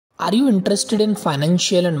Are you interested in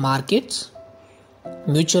financial and markets,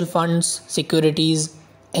 mutual funds, securities,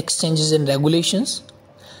 exchanges and regulations?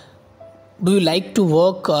 Do you like to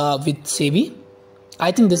work with SEBI?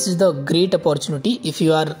 I think this is the great opportunity if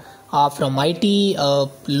you are from IT,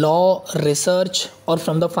 law, research or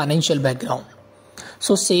from the financial background.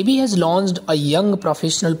 So SEBI has launched a young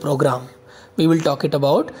professional program. We will talk it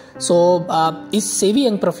about. So इस SEBI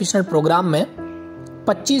Young Professional Program में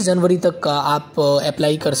 25 जनवरी तक आप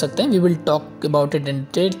apply कर सकते हैं. We will talk about it in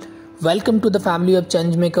detail. Welcome to the family of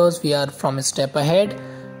change makers. We are from a step ahead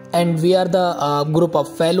and we are the group of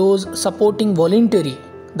fellows supporting volunteery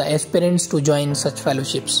the aspirants to join such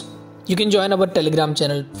fellowships. You can join our Telegram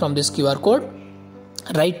channel from this QR code.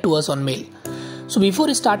 Write to us on mail. So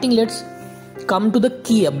before starting, let's come to the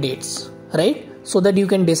key updates, right? So that you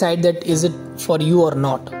can decide that is it for you or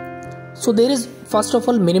not. So there is, first of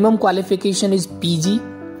all, minimum qualification is PG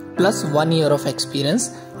plus 1 year of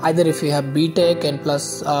experience. Either if you have BTech and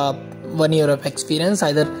plus 1 year of experience,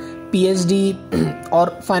 either PhD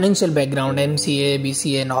or financial background, MCA,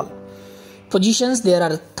 BCA and all. Positions, there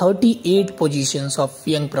are 38 positions of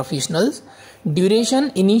young professionals.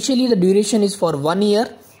 Duration, initially the duration is for 1 year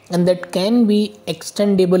and that can be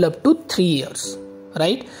extendable up to 3 years,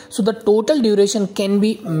 right? So the total duration can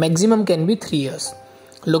be, maximum can be 3 years.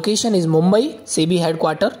 Location is Mumbai, SEBI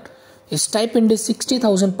headquarter. Stipend is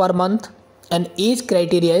 60,000 per month and age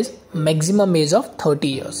criteria is maximum age of 30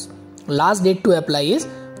 years. Last date to apply is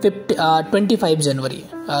 25 January.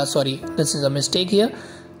 Sorry, this is a mistake here.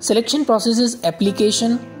 Selection process is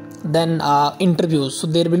application, then interviews. So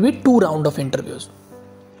there will be 2 rounds of interviews.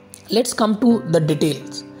 Let's come to the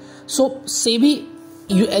details. So SEBI,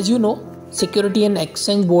 as you know, Securities and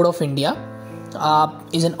Exchange Board of India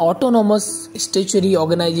is an autonomous statutory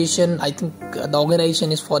organization. I think the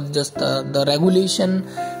organization is for just the regulation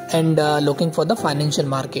and looking for the financial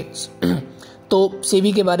markets. तो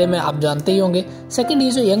SEBI के बारे में आप जानते ही होंगे. Second,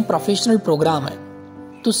 ये जो young professional programme है,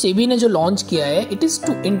 तो SEBI ने जो लॉन्च किया है, it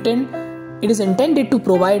is intended to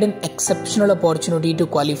provide an exceptional opportunity to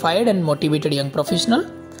qualified and motivated young professional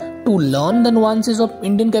to learn the nuances of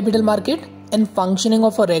Indian capital market and functioning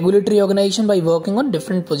of a regulatory organization by working on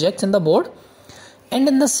different projects in the board, and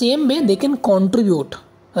in the same way they can contribute,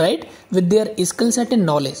 right, with their skill set and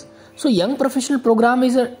knowledge. So young professional program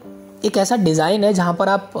is एक ऐसा design है जहाँ पर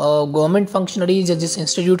आप government functionaries या जिस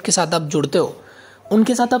institute के साथ आप जुड़ते हो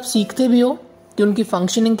उनके साथ आप सीखते भी हो कि उनकी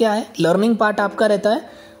फंक्शनिंग क्या है, लर्निंग पार्ट आपका रहता है,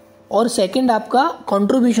 और सेकंड आपका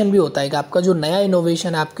कंट्रीब्यूशन भी होता है कि आपका जो नया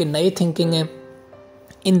इनोवेशन है, आपके नए थिंकिंग है,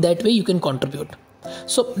 in that way you can contribute.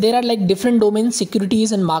 So there are like different domain,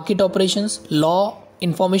 securities and market operations, law,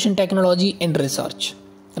 information technology and research,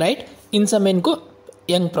 right. इन सब में इनको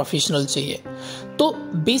यंग प्रोफेशनल चाहिए. तो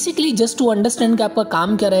बेसिकली जस्ट टू अंडरस्टैंड कि आपका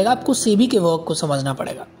काम क्या रहेगा, आपको SEBI के वर्क को समझना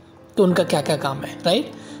पड़ेगा कि उनका क्या क्या काम है,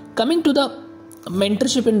 right. Coming to the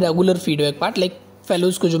mentorship and regular feedback part, like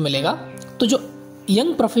fellows को जो मिलेगा, तो जो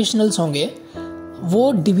यंग प्रोफेशनल्स होंगे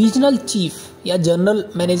वो डिविजनल चीफ या general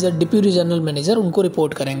manager, deputy general manager उनको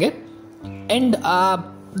रिपोर्ट करेंगे and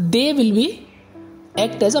they will be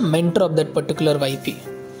act as a mentor of that particular YP.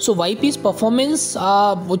 So YP's performance,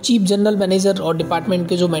 वो चीफ जनरल मैनेजर और डिपार्टमेंट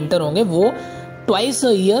के जो मेंटर होंगे वो ट्वाइस अ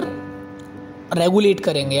ईयर रेगुलेट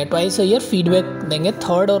करेंगे या ट्वाइस अ ईयर फीडबैक देंगे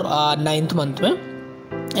 3rd और 9th मंथ में.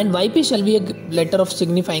 And YP shall be a letter of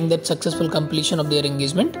signifying that successful completion of their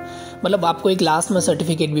engagement. मतलब आपको एक लास्ट में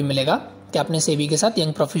सर्टिफिकेट भी मिलेगा कि आपने SEBI के साथ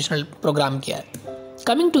यंग प्रोफेशनल प्रोग्राम किया है.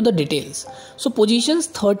 Coming to the details, so positions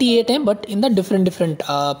 38 हैं but in the different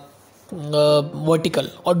vertical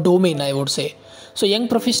or domain, I would say. So young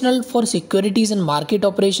professional for securities and market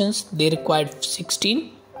operations, they required 16.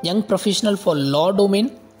 Young professional for law domain,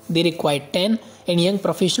 they required 10. And young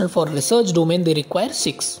professional for research domain, they require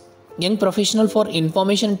 6. Young professional for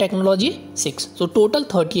information technology, 6. So total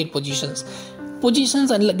 38 positions.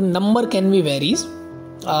 Positions and like number can be varies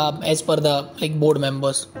as per the like board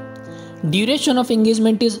members. Duration of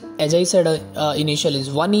engagement is, as I said, initial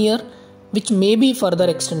is 1 year, which may be further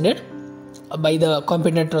extended by the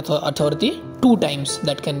competent authority 2 times.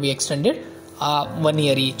 That can be extended 1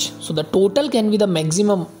 year each. So the total can be the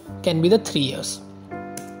maximum can be the 3 years.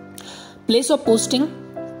 Place of posting,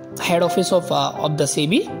 head office of the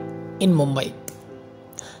SEBI in Mumbai.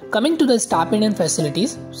 Coming to the stipend and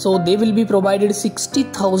facilities, so they will be provided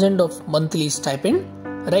 60,000 of monthly stipend,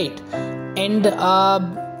 right? And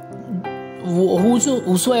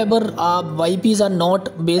whosoever YPs are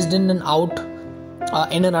not based in and out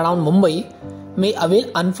in and around Mumbai may avail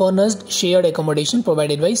unfurnished shared accommodation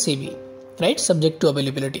provided by SEBI, right? Subject to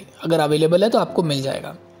availability. अगर available है तो आपको मिल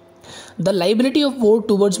जाएगा. The liability of vote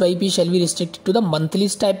towards YP shall be restricted to the monthly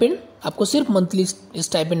stipend, आपको सिर्फ monthly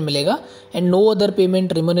stipend मिलेगा, and no other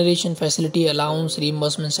payment, remuneration, facility, allowance,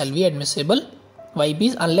 reimbursement shall be admissible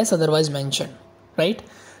वाईपीज unless otherwise mention, right.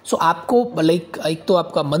 सो आपको like एक तो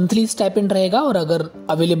आपका monthly stipend रहेगा और अगर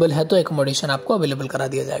अवेलेबल है तो एकोमोडेशन आपको अवेलेबल करा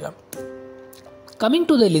दिया जाएगा। Coming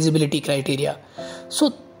to the eligibility criteria, so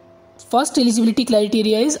first eligibility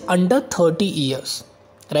criteria is under 30 years,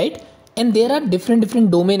 right, and there are different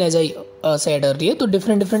domain as I said earlier, तो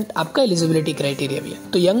डिफरेंट आपका एलिजिबिलिटी क्राइटेरिया भी है।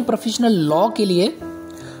 तो यंग प्रोफेशनल लॉ के लिए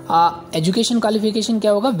एजुकेशन क्वालिफिकेशन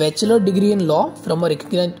क्या होगा, bachelor degree in law from a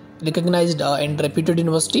recognised and reputed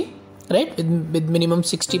university, right, with minimum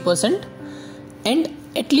 60% and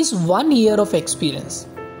at least 1 year of experience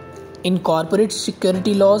in corporate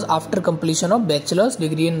security laws after completion of bachelor's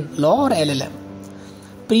degree in law or LLM.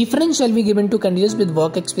 Preference shall be given to candidates with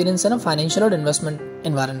work experience in a financial or investment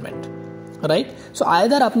environment, right? So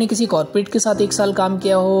either आपने किसी corporate के साथ 1 साल काम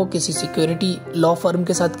किया हो, किसी security law firm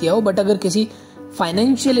के साथ किया हो, but अगर किसी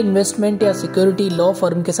financial investment या security law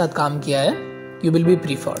firm के साथ काम किया है, you will be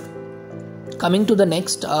preferred. Coming to the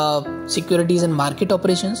next, securities and market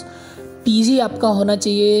operations, PG आपका होना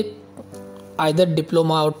चाहिए आइदर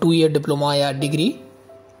डिप्लोमा और 2 ईयर डिप्लोमा या degree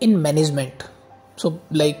in management, so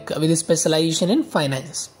like with specialisation in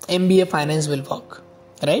finance, MBA finance will work,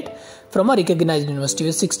 right, from a recognised university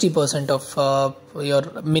with 60% of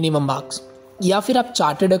your minimum marks, या फिर आप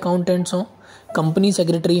chartered accountants हो, company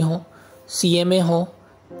secretary हो, CMA हो,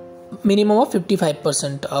 minimum of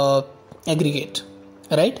 55% aggregate,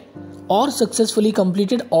 right, और successfully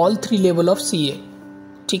completed all 3 level of CA,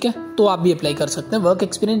 ठीक है, तो आप भी अप्लाई कर सकते हैं। Work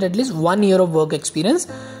experience at least 1 year of work experience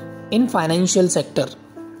in financial sector,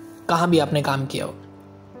 कहाँ भी आपने काम किया हो।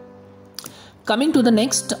 Coming to the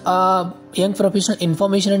next, young professional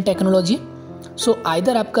information and technology, so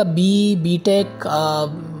either आपका BTech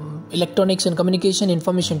electronics and communication,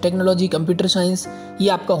 information technology, computer science, ये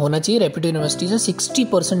आपका होना चाहिए रेप्यूटेड यूनिवर्सिटी से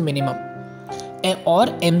 60% मिनिमम, और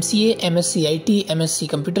MCA, MSc IT, MSc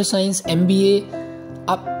computer science, MBA,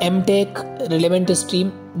 अब MTech relevant stream,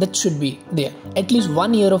 that should be there, at least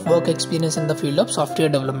 1 year of work experience in the field of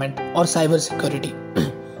software development और cyber security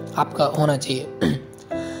आपका होना चाहिए।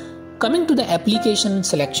 Coming to the application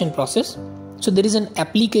selection process, so there is an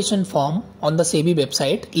application form on the SEBI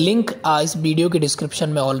website, link इस video के description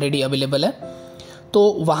में already available है,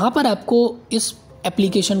 तो वहाँ पर आपको इस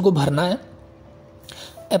एप्लीकेशन को भरना है।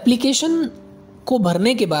 एप्लीकेशन को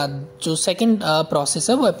भरने के बाद जो सेकंड प्रोसेस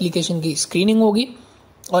है वो एप्लीकेशन की स्क्रीनिंग होगी,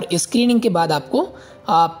 और स्क्रीनिंग के बाद आपको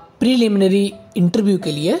प्रीलिमिनरी इंटरव्यू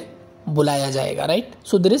के लिए बुलाया जाएगा, right.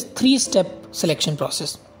 So there is 3 step selection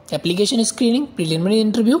process, application screening, preliminary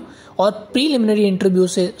interview, और प्रीलिमिनरी इंटरव्यू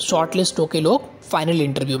से शॉर्टलिस्ट होकर लोग फाइनल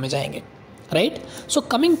इंटरव्यू में जाएंगे, right. So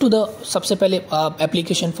coming to the, सबसे पहले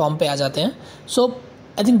एप्लीकेशन फॉर्म पे आ जाते हैं। सो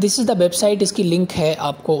I think this is the website, इसकी लिंक है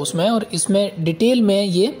आपको उसमें, और इसमें डिटेल में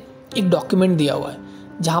ये एक डॉक्यूमेंट दिया हुआ है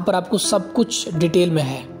जहां पर आपको सब कुछ डिटेल में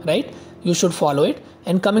है, right, you should follow it.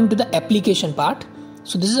 And coming to the application part,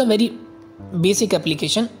 so this is a very basic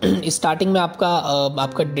application. Starting में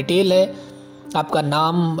आपका डिटेल है, आपका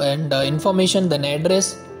नाम and information, then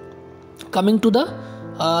address. Coming to the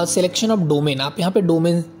selection of domain, आप यहाँ पे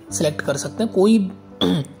डोमेन सिलेक्ट कर सकते हैं, कोई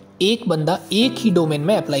एक बंदा एक ही डोमेन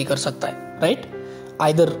में अप्लाई कर सकता है, right,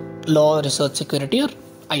 either law, research, security और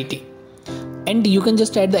IT। And you can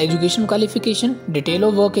just add the education qualification, detail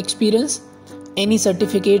of work experience, any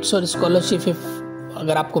certificates और scholarship if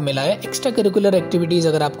अगर आपको मिला है, extra curricular activities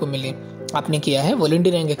अगर आपको मिली, आपने किया है,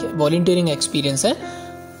 volunteering experience है,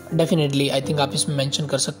 definitely I think आप इसमें mention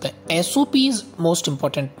कर सकते हैं। SOP is most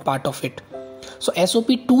important part of it, so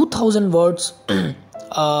SOP 2000 words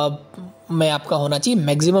में आपका होना चाहिए,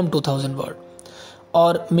 maximum 2000 word,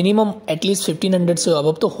 और minimum at least 1500 से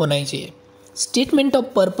above तो होना ही चाहिए। Statement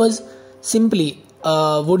of purpose simply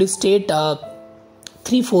would state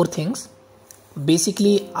 3-4 things.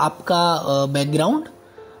 Basically आपका background,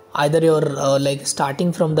 either you're like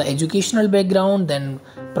starting from the educational background, then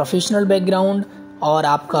professional background, और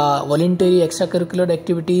आपका voluntary extracurricular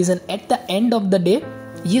activities, and at the end of the day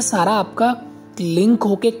ये सारा आपका link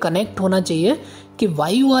होके connect होना चाहिए कि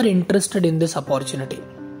why you are interested in this opportunity.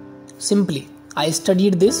 Simply I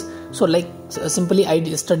studied this, so like simply I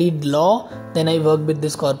studied law, then I worked with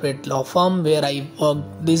this corporate law firm where I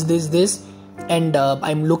worked this, and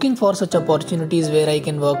I'm looking for such opportunities where I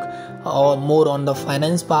can work more on the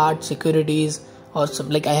finance part, securities, or some,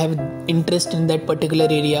 like I have interest in that particular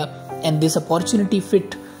area, and this opportunity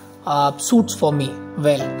fit suits for me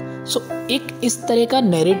well. So एक इस तरह का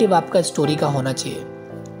narrative आपका story का होना चाहिए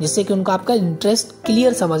जिससे कि उनको आपका इंटरेस्ट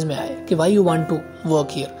क्लियर समझ में आए कि why you want to work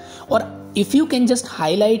here, और if you can just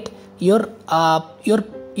highlight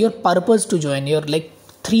your purpose to join, your like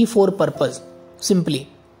 3-4 purpose, simply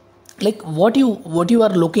like what you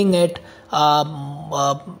are looking at,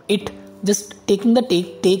 it just taking the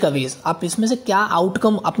takeaways, आप इसमें से क्या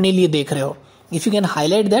outcome अपने लिए देख रहे हो, if you can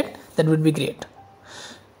highlight that would be great.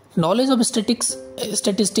 Knowledge of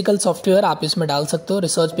statistical software आप इसमें डाल सकते हो,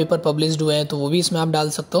 रिसर्च पेपर पब्लिश्ड हुए हैं तो वो भी इसमें आप डाल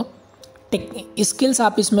सकते हो. स्किल्स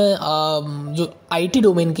आप इसमें जो आईटी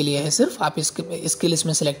डोमेन के लिए है सिर्फ आप स्किल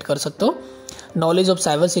इसमें सेलेक्ट कर सकते हो. Knowledge of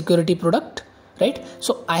cyber security product, right.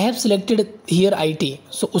 So I have selected here IT,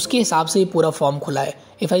 सो उसके हिसाब से ये पूरा फॉर्म खुला है.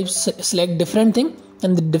 If I select different thing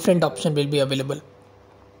and the different option will be available.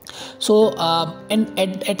 So and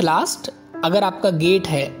at last अगर आपका गेट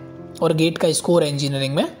है और गेट का स्कोर है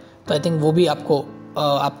इंजीनियरिंग में, तो आई थिंक वो भी आपको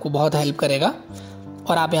बहुत हेल्प करेगा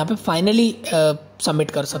और आप यहाँ पे फाइनली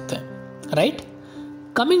सबमिट कर सकते हैं, right.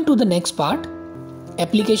 Coming to the next part,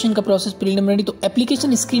 application का प्रोसेस प्रिलिमिनरी. तो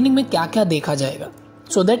एप्लीकेशन स्क्रीनिंग में क्या क्या देखा जाएगा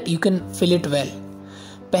so that you can fill it well.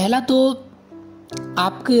 पहला तो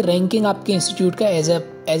आपके रैंकिंग आपके इंस्टीट्यूट का एज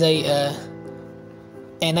आई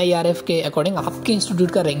NIRF के अकॉर्डिंग आपके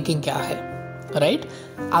इंस्टीट्यूट का रैंकिंग क्या है, राइट.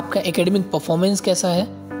 आपका एकेडमिक परफॉर्मेंस कैसा है,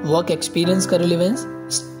 वर्क एक्सपीरियंस का रिलेवेंस,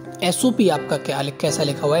 SOP आपका कैसा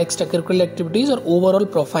लिखा हुआ है, एक्स्ट्रा करिकुलर एक्टिविटीज और overall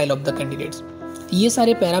profile of the candidates. ये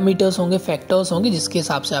सारे पैरामीटर्स होंगे, फैक्टर्स होंगे जिसके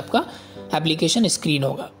हिसाब से आपका एप्लीकेशन स्क्रीन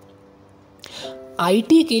होगा.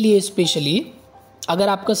 IT के लिए स्पेशली अगर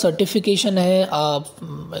आपका सर्टिफिकेशन है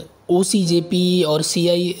OCJP और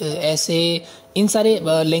CISA, इन सारे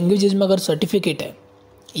लैंग्वेजेस में अगर सर्टिफिकेट है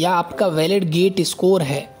या आपका वैलिड गेट स्कोर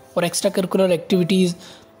है और extra curricular activities,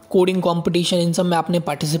 coding competition, इन सब में आपने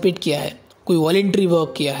पार्टिसिपेट किया है, कोई वॉलंटरी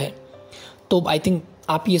वर्क किया है, तो आई थिंक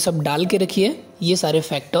आप ये सब डाल के रखिए. ये सारे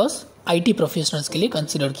फैक्टर्स IT प्रोफेशनल्स के लिए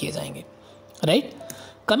कंसिडर किए जाएंगे, right.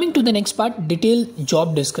 Coming to the next part, detail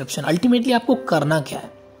job description. Ultimately आपको करना क्या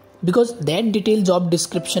है, because that detail job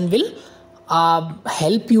description will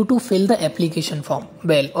help you to fill the application form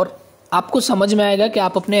well, और आपको समझ में आएगा कि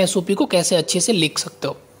आप अपने SOP को कैसे अच्छे से लिख सकते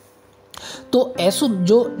हो. तो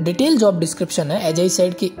जो डिटेल जॉब डिस्क्रिप्शन है, एज आई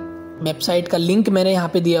सेड की वेबसाइट का लिंक मैंने यहाँ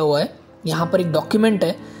पे दिया हुआ है. यहाँ पर एक डॉक्यूमेंट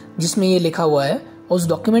है जिसमें ये लिखा हुआ है, उस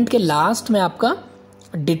डॉक्यूमेंट के लास्ट में आपका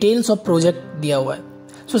डिटेल्स ऑफ प्रोजेक्ट दिया हुआ है.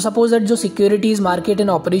 सो सपोज दैट जो सिक्योरिटीज मार्केट एंड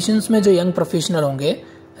ऑपरेशंस में जो यंग प्रोफेशनल होंगे,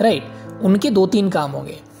 राइट, उनके 2-3 काम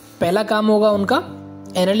होंगे. पहला काम होगा उनका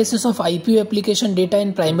analysis of IPO application data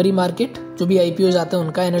in primary market, जो भी IPOs आते हैं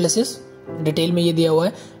उनका एनालिसिस डिटेल में ये दिया हुआ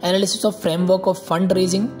है. Analysis of framework of fund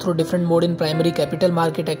raising through different mode in primary capital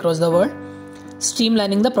market across the world.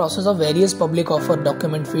 Streamlining the process of various public offer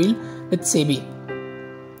document field with SEBI.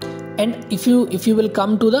 And if you will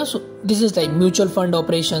come to the, this is like mutual fund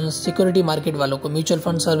operations, security market वालों को mutual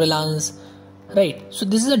fund surveillance, right. So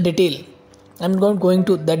this is a detail, I am not going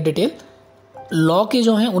to that detail. Law के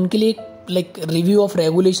जो हैं उनके लिए like review of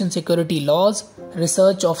regulation security laws,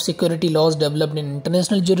 research of security laws developed in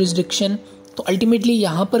international jurisdiction. तो ultimately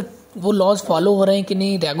यहाँ पर वो laws follow हो रहे हैं कि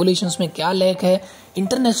नहीं, रेगुलेशंस में क्या लैक है,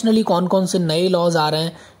 इंटरनेशनली कौन कौन से नए लॉज आ रहे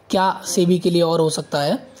हैं, क्या SEBI के लिए और हो सकता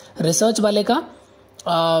है. रिसर्च वाले का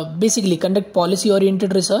basically conduct policy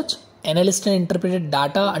oriented research, analyst and interpreted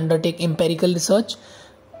data, undertake empirical research,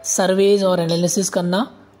 surveys और एनालिसिस करना,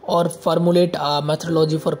 और formulate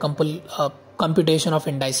methodology for computation of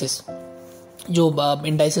indices, जो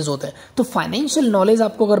इंडाइसिस होते हैं. तो फाइनेंशियल नॉलेज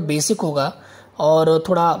आपको अगर बेसिक होगा और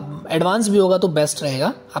थोड़ा एडवांस भी होगा तो बेस्ट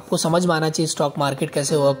रहेगा. आपको समझ में आना चाहिए स्टॉक मार्केट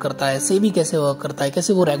कैसे वर्क करता है, SEBI कैसे वर्क करता है,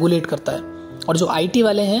 कैसे वो रेगुलेट करता है. और जो IT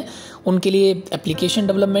वाले हैं उनके लिए application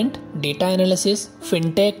development, data analysis,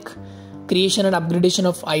 fintech, creation and upgradation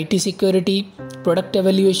of IT security, product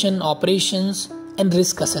evaluation, operations and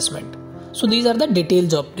risk assessment. So these are the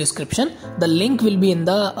detailed job description. The link will be in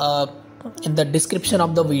the description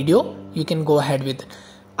of the video. You can go ahead with it.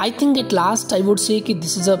 I think at last I would say कि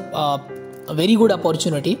this is a very good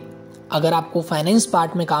opportunity. अगर आपको finance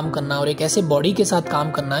part में काम करना है और एक ऐसे बॉडी के साथ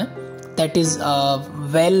काम करना है that is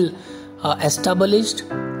well established,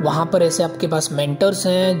 वहाँ पर ऐसे आपके पास मेंटर्स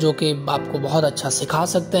हैं जो कि आपको बहुत अच्छा सिखा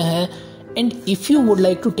सकते हैं. And if you would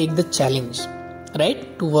like to take the challenge,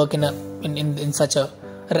 right, to work in such a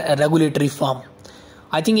regulatory form,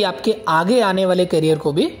 I think ये आपके आगे आने वाले करियर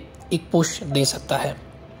को भी एक पुश दे सकता है.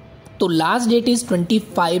 तो last date is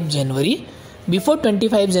 25 January. Before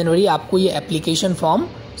 25 जनवरी आपको ये एप्लीकेशन फॉर्म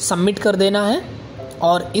सबमिट कर देना है,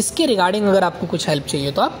 और इसके रिगार्डिंग अगर आपको कुछ हेल्प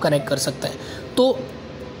चाहिए तो आप कनेक्ट कर सकते हैं. तो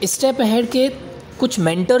स्टेप अहेड के कुछ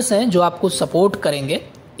मेंटर्स हैं जो आपको सपोर्ट करेंगे.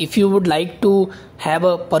 If you would like to have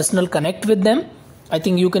a personal connect with them, I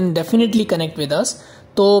think you can definitely connect with us.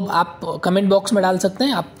 तो आप कमेंट बॉक्स में डाल सकते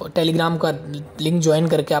हैं, आप टेलीग्राम का लिंक ज्वाइन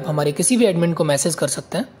करके आप हमारे किसी भी एडमिन को मैसेज कर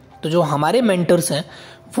सकते हैं. तो जो हमारे मेंटर्स हैं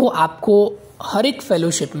वो आपको हर एक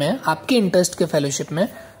फेलोशिप में, आपके इंटरेस्ट के फेलोशिप में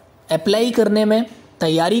अप्लाई करने में,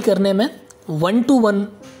 तैयारी करने में, 1-to-1,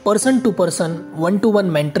 person to person, 1-to-1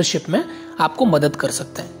 mentorship में आपको मदद कर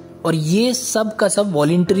सकते हैं। और ये सब का सब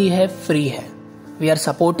वॉलंटरी है, फ्री है। We are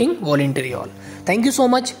supporting voluntary all. Thank you so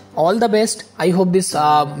much. All the best. I hope this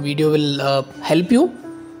video will help you.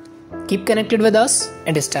 Keep connected with us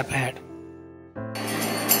and step ahead.